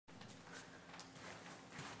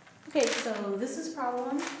Okay, so this is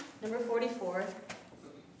problem number 44,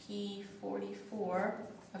 P44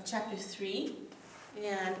 of chapter 3.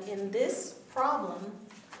 And in this problem,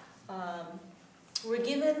 we're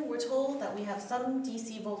told that we have some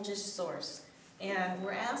DC voltage source. And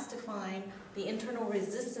we're asked to find the internal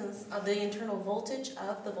resistance of the internal voltage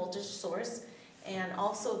of the voltage source and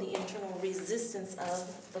also the internal resistance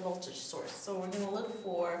of the voltage source. So we're going to look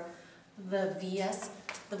for the Vs.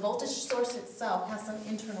 The voltage source itself has some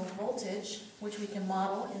internal voltage, which we can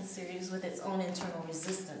model in series with its own internal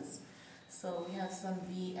resistance. So we have some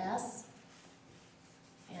Vs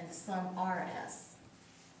and some Rs.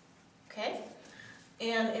 Okay?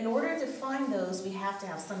 And in order to find those, we have to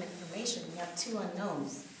have some information. We have two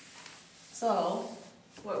unknowns. So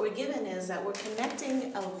what we're given is that we're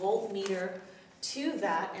connecting a voltmeter to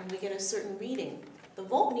that, and we get a certain reading. The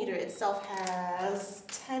voltmeter itself has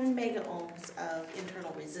 10 megaohms of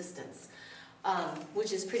internal resistance,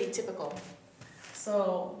 which is pretty typical.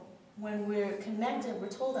 So when we're connected, we're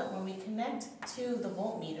told that when we connect to the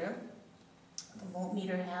voltmeter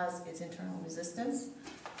has its internal resistance.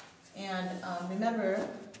 And remember,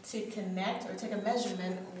 to connect or take a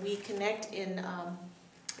measurement, we connect in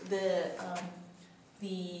the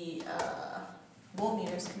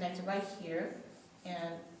voltmeter is connected right here.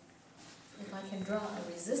 And if I can draw a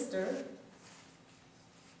resistor,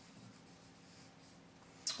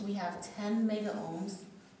 we have 10 megaohms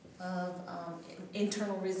of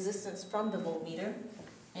internal resistance from the voltmeter.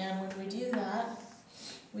 And when we do that,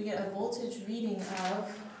 we get a voltage reading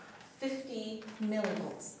of 50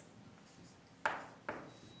 millivolts.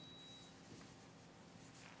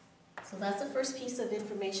 So that's the first piece of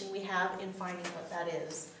information we have in finding what that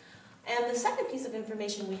is. And the second piece of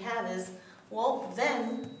information we have is, well,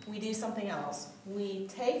 then we do something else. We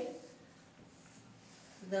take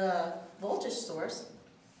the voltage source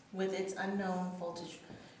with its unknown voltage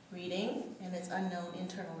reading and its unknown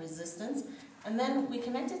internal resistance, and then we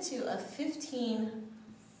connect it to a 15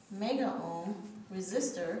 mega ohm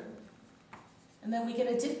resistor, and then we get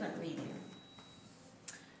a different reading.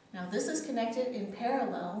 Now this is connected in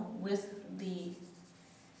parallel with the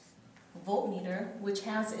voltmeter, which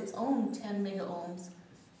has its own 10 mega ohms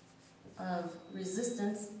of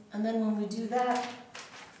resistance, and then when we do that,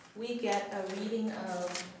 we get a reading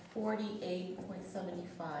of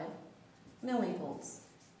 48.75 millivolts.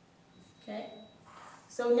 Okay?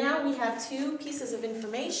 So now we have two pieces of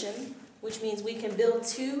information, which means we can build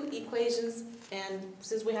two equations, and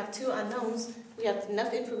since we have two unknowns, we have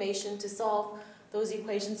enough information to solve those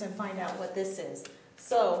equations and find out what this is.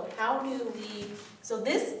 So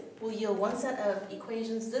this will yield one set of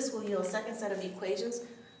equations, this will yield a second set of equations,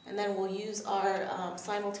 and then we'll use our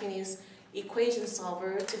simultaneous equation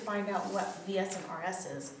solver to find out what Vs and Rs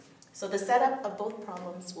is. So the setup of both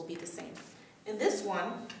problems will be the same. In this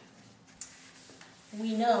one,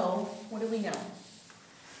 we know, what do we know?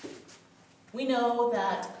 We know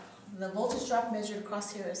that the voltage drop measured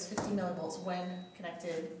across here is 50 millivolts when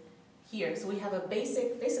connected here. So we have a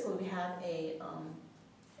basically we have a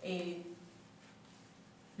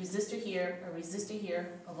resistor here,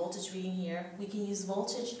 a voltage reading here. We can use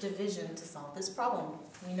voltage division to solve this problem.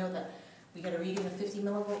 We know that we get a reading of 50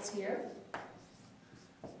 millivolts here,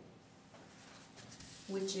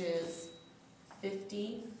 which is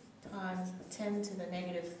 50 times 10 to the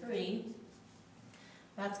negative 3.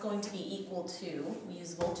 That's going to be equal to, we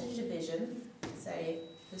use voltage division, say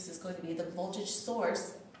this is going to be the voltage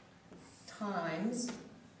source times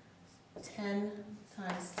 10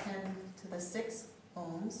 times 10 to the 6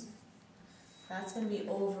 ohms. That's going to be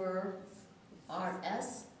over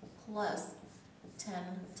Rs plus 10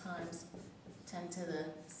 times 10 to the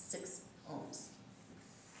 6 ohms.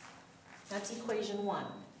 That's equation 1.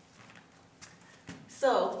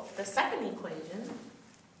 So the second equation,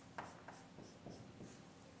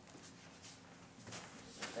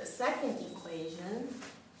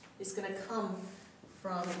 is going to come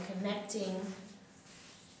from connecting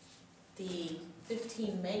the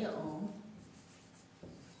 15 mega ohm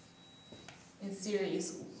in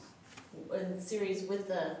series with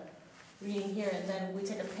the reading here, and then we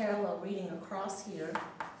take a parallel reading across here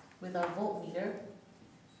with our voltmeter,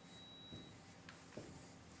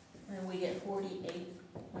 and we get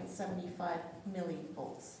 48.75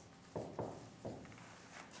 millivolts.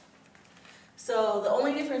 So the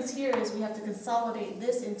only difference here is we have to consolidate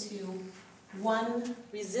this into one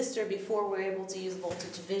resistor before we're able to use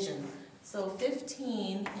voltage division. So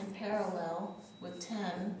 15 in parallel with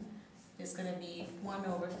 10 is going to be 1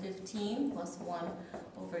 over 15 plus 1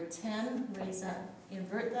 over 10. Raise that,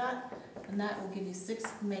 invert that, and that will give you 6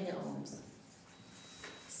 mega ohms.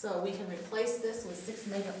 So we can replace this with 6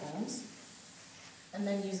 mega ohms. and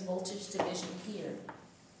then use voltage division here.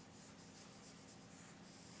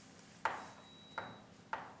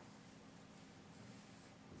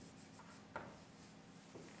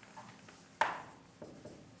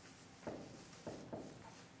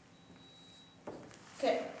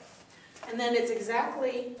 Okay, and then it's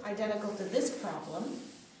exactly identical to this problem.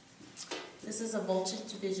 This is a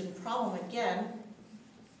voltage division problem again,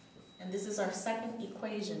 and this is our second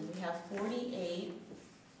equation. We have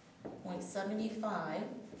 48.75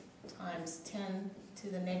 times 10 to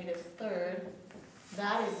the negative third.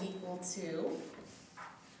 That is equal to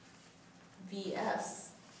Vs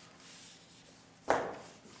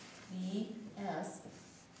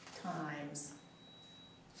times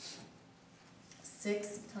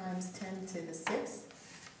 6 times 10 to the 6th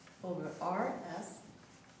over Rs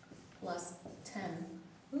plus 10,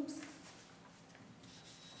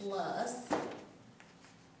 plus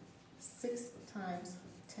 6 times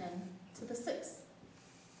 10 to the 6th.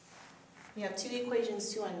 We have two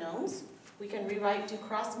equations, two unknowns. We can rewrite, do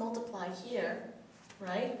cross multiply here,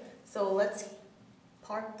 right? So let's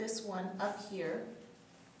park this one up here.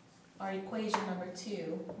 Our equation number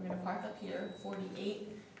 2, we're going to park up here,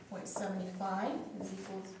 48.75 is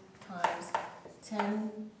equal times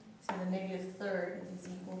 10 to the negative third is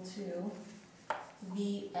equal to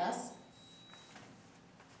Vs,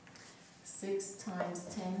 6 times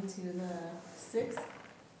 10 to the 6th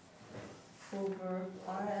over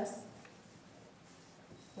Rs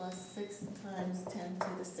plus 6 times 10 to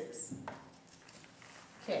the 6th.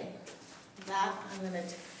 Okay, that I'm going to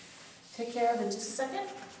take care of in just a second.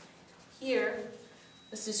 Here,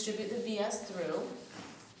 let's distribute the Vs through.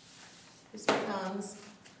 This becomes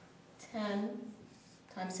 10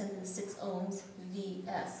 times 10 to the 6 ohms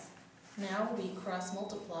Vs. Now we cross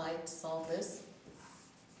multiply to solve this,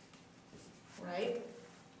 right?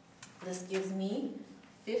 This gives me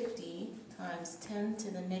 50 times 10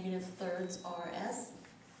 to the negative thirds Rs,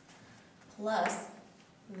 plus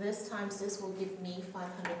this times this will give me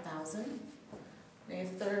 500,000.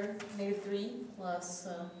 Negative 3 plus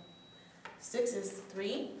 6 is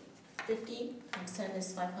 3. 50 times 10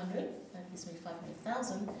 is 500. That gives me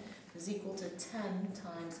 500,000 is equal to 10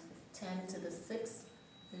 times 10 to the 6th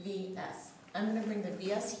Vs. I'm going to bring the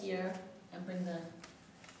Vs here and bring the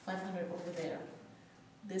 500 over there.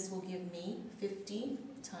 This will give me 50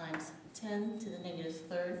 times 10 to the negative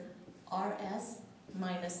third Rs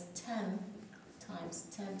minus 10 times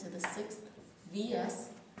 10 to the 6th Vs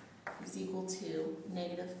is equal to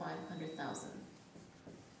negative 500,000.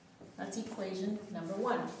 That's equation number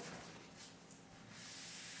 1.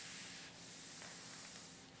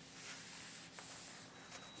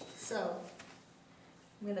 So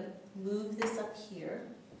I'm going to move this up here.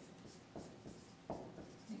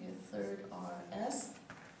 Negative third Rs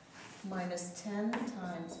minus 10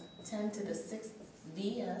 times 10 to the 6th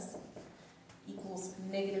Vs equals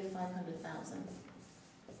negative 500,000.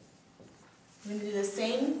 We're going to do the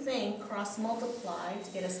same thing, cross multiply,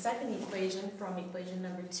 to get a second equation from equation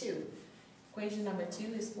number 2. Equation number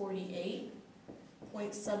 2 is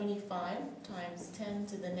 48.75 times 10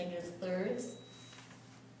 to the negative thirds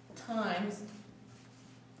times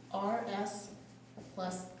Rs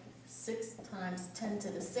plus 6 times 10 to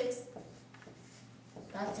the 6th.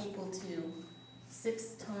 That's equal to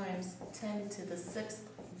 6 times 10 to the 6th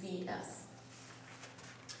Vs.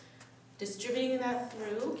 Distributing that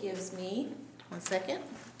through gives me, one second,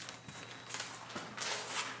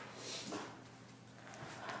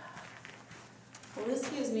 well, this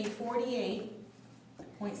gives me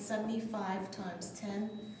 48.75 times 10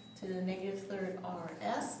 to the negative third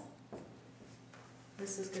Rs.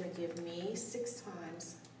 This is going to give me 6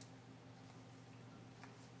 times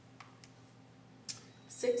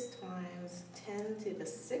 10 to the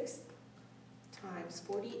 6th times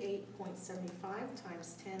 48.75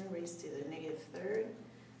 times 10 raised to the negative third.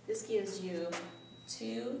 This gives you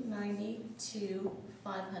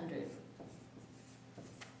 292,500.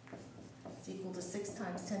 It's equal to 6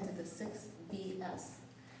 times 10 to the 6th Vs.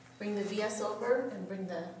 Bring the Vs over and bring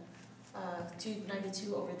the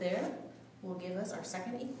 292 over there. Will give us our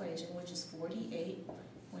second equation, which is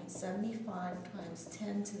 48.75 times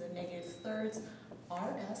 10 to the negative thirds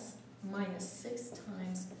Rs minus 6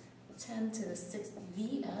 times 10 to the 6th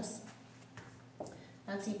Vs.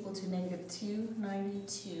 That's equal to negative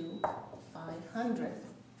 292,500.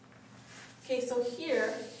 Okay, so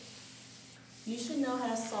here you should know how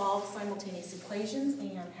to solve simultaneous equations,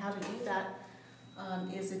 and how to do that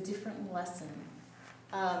is a different lesson.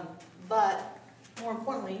 But more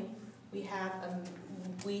importantly, we have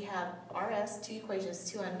Rs, 2 equations,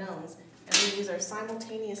 2 unknowns, and we use our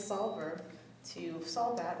simultaneous solver to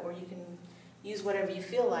solve that, or you can use whatever you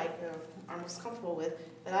feel like or are most comfortable with,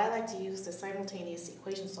 but I like to use the simultaneous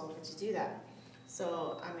equation solver to do that.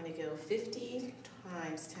 So I'm going to go 50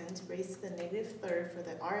 times 10 to the raised to the negative third for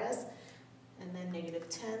the RS, and then negative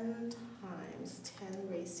 10 times 10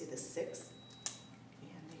 raised to the 6th,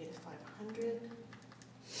 and negative 500,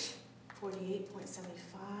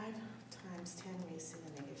 48.75 times 10 raised to the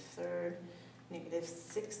negative third, negative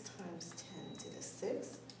 6 times 10 to the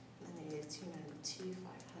 6th, and then negative 292,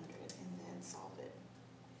 500, and then solve it.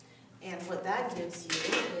 And what that gives you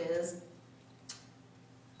is,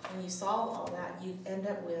 when you solve all that, you end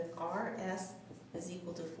up with RS is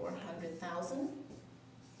equal to 400,000,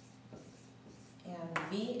 and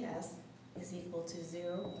VS is equal to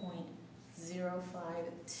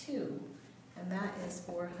 0.052, and that is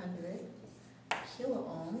 400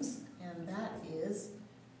 kiloohms, and that is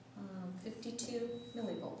 52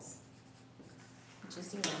 millivolts, which is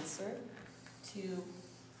the answer to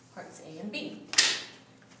parts A and B.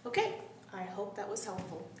 Okay, I hope that was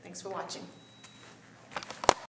helpful. Thanks for watching.